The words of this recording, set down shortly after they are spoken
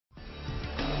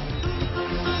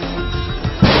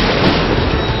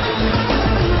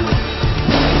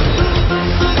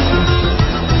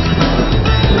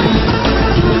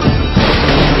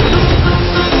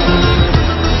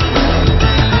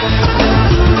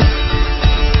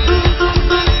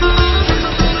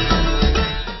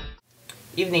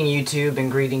Evening YouTube, and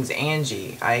greetings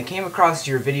Angie. I came across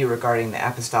your video regarding the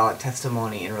apostolic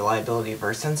testimony and reliability of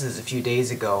our senses a few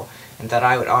days ago, and that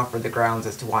I would offer the grounds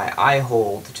as to why I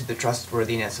hold to the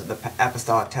trustworthiness of the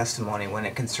apostolic testimony when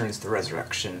it concerns the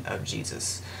resurrection of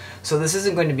Jesus. So this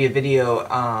isn't going to be a video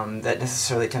that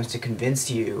necessarily attempts to convince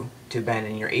you to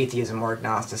abandon your atheism or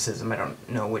agnosticism. I don't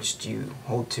know which you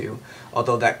hold to,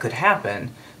 although that could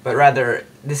happen. But rather,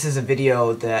 this is a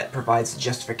video that provides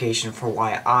justification for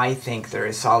why I think there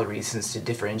is solid reasons to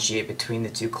differentiate between the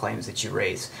two claims that you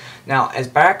raise. Now, as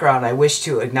background, I wish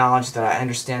to acknowledge that I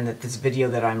understand that this video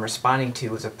that I'm responding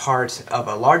to is a part of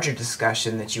a larger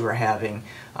discussion that you were having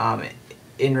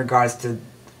in regards to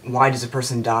why does a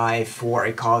person die for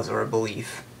a cause or a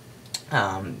belief.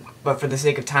 But for the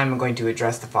sake of time, I'm going to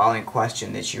address the following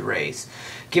question that you raise.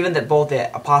 Given that both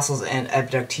the apostles and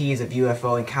abductees of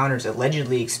UFO encounters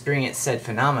allegedly experienced said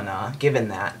phenomena, given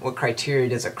that, what criteria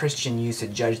does a Christian use to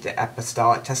judge the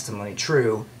apostolic testimony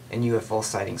true and UFO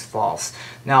sightings false?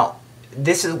 Now,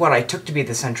 this is what I took to be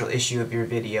the central issue of your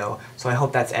video, so I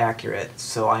hope that's accurate.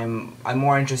 So I'm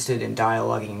more interested in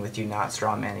dialoguing with you, not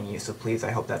strawmanning you, so please,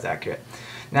 I hope that's accurate.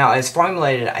 Now, as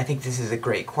formulated, I think this is a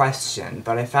great question,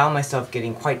 but I found myself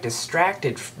getting quite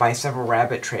distracted by several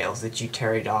rabbit trails that you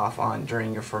tarried off on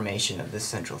during your formation of this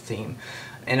central theme.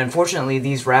 And unfortunately,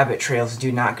 these rabbit trails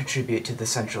do not contribute to the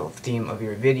central theme of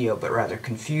your video, but rather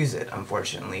confuse it,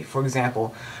 unfortunately. For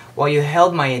example, while you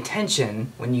held my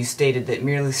attention when you stated that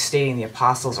merely stating the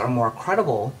apostles are more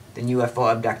credible than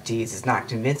UFO abductees is not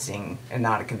convincing, and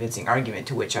not a convincing argument,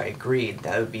 to which I agreed,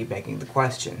 that would be begging the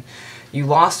question. You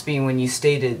lost me when you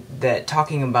stated that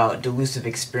talking about delusive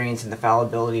experience and the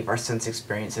fallibility of our sense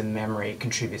experience and memory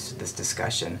contributes to this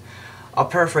discussion. I'll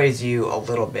paraphrase you a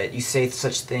little bit. You say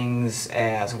such things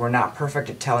as, we're not perfect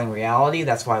at telling reality,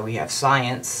 that's why we have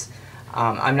science.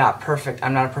 I'm not a perfect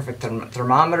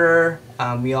thermometer.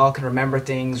 We all can remember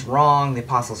things wrong. The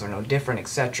apostles are no different,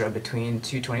 etc. between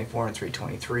 224 and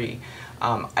 323.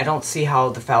 I don't see how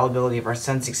the fallibility of our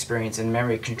sense experience and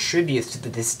memory contributes to the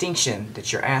distinction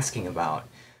that you're asking about.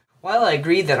 While I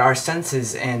agree that our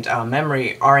senses and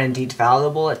memory are indeed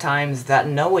fallible at times, that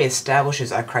in no way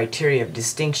establishes a criteria of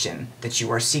distinction that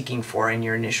you are seeking for in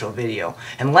your initial video,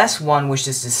 unless one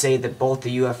wishes to say that both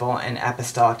the UFO and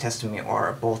apostolic testimony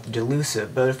are both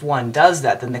delusive. But if one does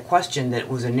that, then the question that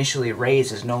was initially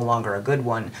raised is no longer a good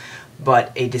one,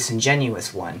 but a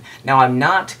disingenuous one. Now, I'm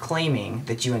not claiming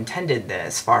that you intended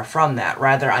this, far from that.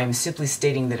 Rather, I'm simply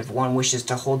stating that if one wishes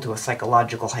to hold to a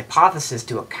psychological hypothesis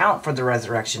to account for the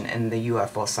resurrection and the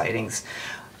UFO sightings,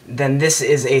 then this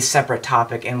is a separate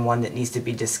topic and one that needs to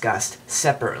be discussed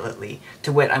separately,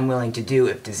 to wit, I'm willing to do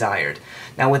if desired.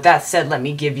 Now, with that said, let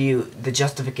me give you the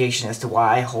justification as to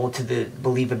why I hold to the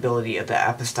believability of the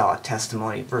apostolic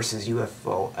testimony versus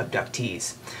UFO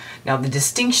abductees. Now, the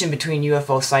distinction between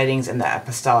UFO sightings and the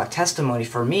apostolic testimony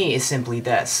for me is simply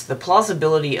this. The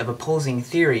plausibility of opposing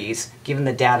theories, given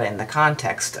the data and the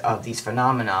context of these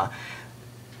phenomena,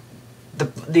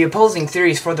 the opposing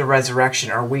theories for the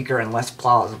resurrection are weaker and less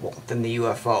plausible than the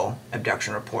UFO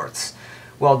abduction reports.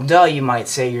 Well, duh, you might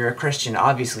say, you're a Christian,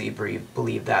 obviously you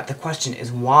believe that. The question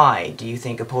is, why do you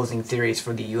think opposing theories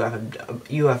for the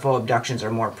UFO abductions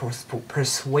are more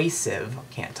persuasive,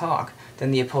 can't talk, than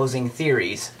the opposing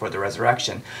theories for the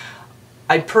resurrection?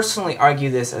 I personally argue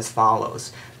this as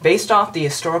follows. Based off the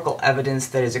historical evidence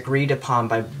that is agreed upon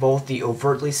by both the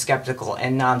overtly skeptical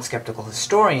and non-skeptical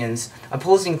historians,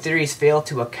 opposing theories fail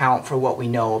to account for what we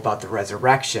know about the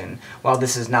resurrection, while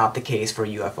this is not the case for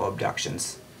UFO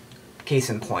abductions.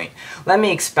 Case in point. Let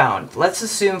me expound. Let's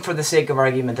assume for the sake of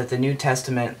argument that the New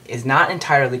Testament is not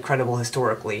entirely credible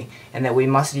historically, and that we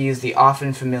must use the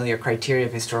often familiar criteria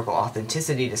of historical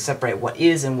authenticity to separate what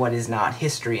is and what is not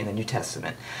history in the New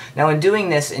Testament. Now, in doing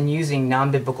this and using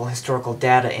non-biblical historical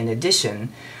data in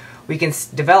addition, we can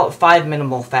develop 5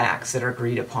 minimal facts that are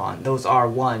agreed upon. Those are: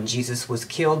 1. Jesus was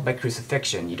killed by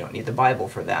crucifixion. You don't need the Bible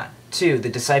for that. 2. The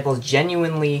disciples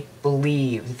genuinely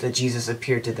believed that Jesus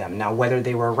appeared to them. Now, whether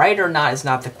they were right or not is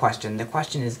not the question. The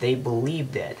question is they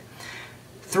believed it.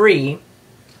 3.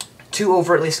 2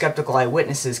 overtly skeptical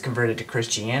eyewitnesses converted to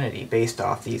Christianity based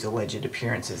off these alleged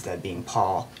appearances, that being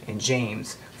Paul and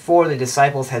James. 4. The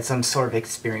disciples had some sort of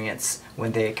experience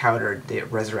when they encountered the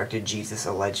resurrected Jesus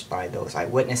alleged by those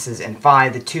eyewitnesses. And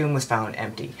 5. The tomb was found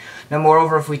empty. Now,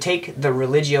 moreover, if we take the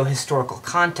religio-historical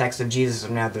context of Jesus of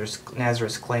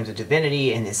Nazareth's claims of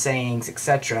divinity and his sayings,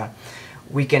 etc.,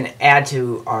 we can add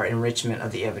to our enrichment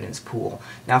of the evidence pool.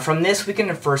 Now, from this, we can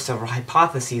infer several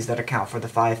hypotheses that account for the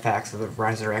 5 facts of the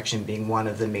resurrection being one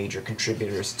of the major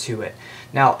contributors to it.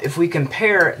 Now, if we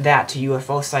compare that to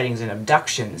UFO sightings and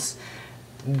abductions,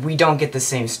 we don't get the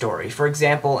same story. For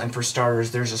example, and for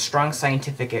starters, there is strong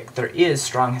scientific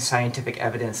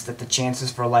evidence that the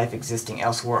chances for life existing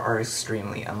elsewhere are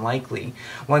extremely unlikely.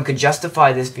 One could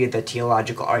justify this via the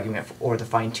teleological argument or the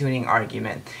fine-tuning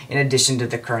argument, in addition to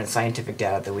the current scientific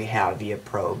data that we have via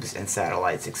probes and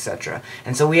satellites, etc.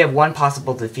 And so we have one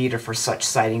possible defeater for such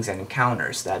sightings and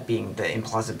encounters, that being the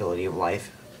implausibility of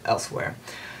life elsewhere.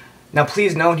 Now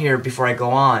please note here, before I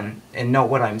go on, and note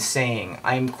what I'm saying,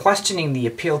 I'm questioning the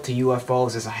appeal to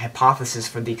UFOs as a hypothesis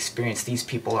for the experience these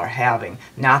people are having,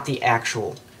 not the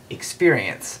actual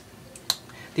experience.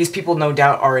 These people no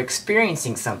doubt are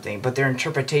experiencing something, but their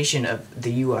interpretation of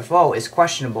the UFO is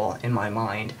questionable in my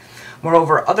mind.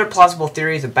 Moreover, other plausible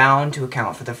theories abound to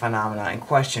account for the phenomena in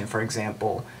question. For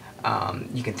example,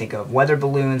 you can think of weather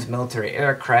balloons, military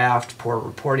aircraft, poor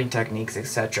reporting techniques,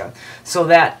 etc. So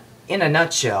that, in a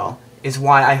nutshell, is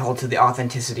why I hold to the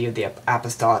authenticity of the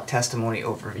apostolic testimony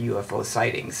over UFO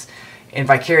sightings, and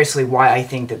vicariously why I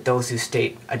think that those who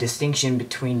state a distinction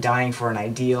between dying for an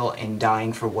ideal and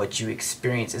dying for what you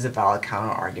experience is a valid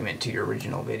counter-argument to your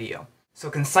original video. So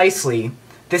concisely,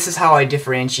 this is how I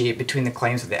differentiate between the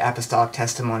claims of the apostolic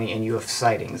testimony and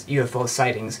UFO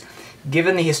sightings.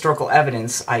 Given the historical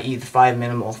evidence, i.e. the 5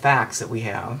 minimal facts that we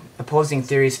have, opposing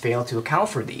theories fail to account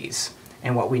for these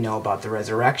and what we know about the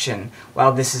resurrection,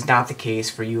 while this is not the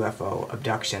case for UFO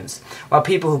abductions. While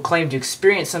people who claim to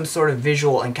experience some sort of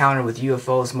visual encounter with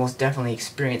UFOs most definitely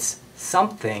experience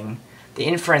something, the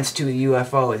inference to a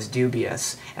UFO is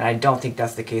dubious, and I don't think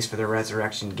that's the case for the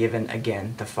resurrection, given,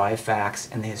 again, the 5 facts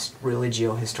and the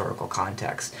religio-historical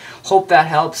context. Hope that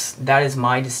helps. That is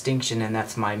my distinction, and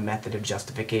that's my method of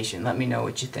justification. Let me know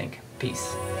what you think.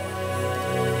 Peace.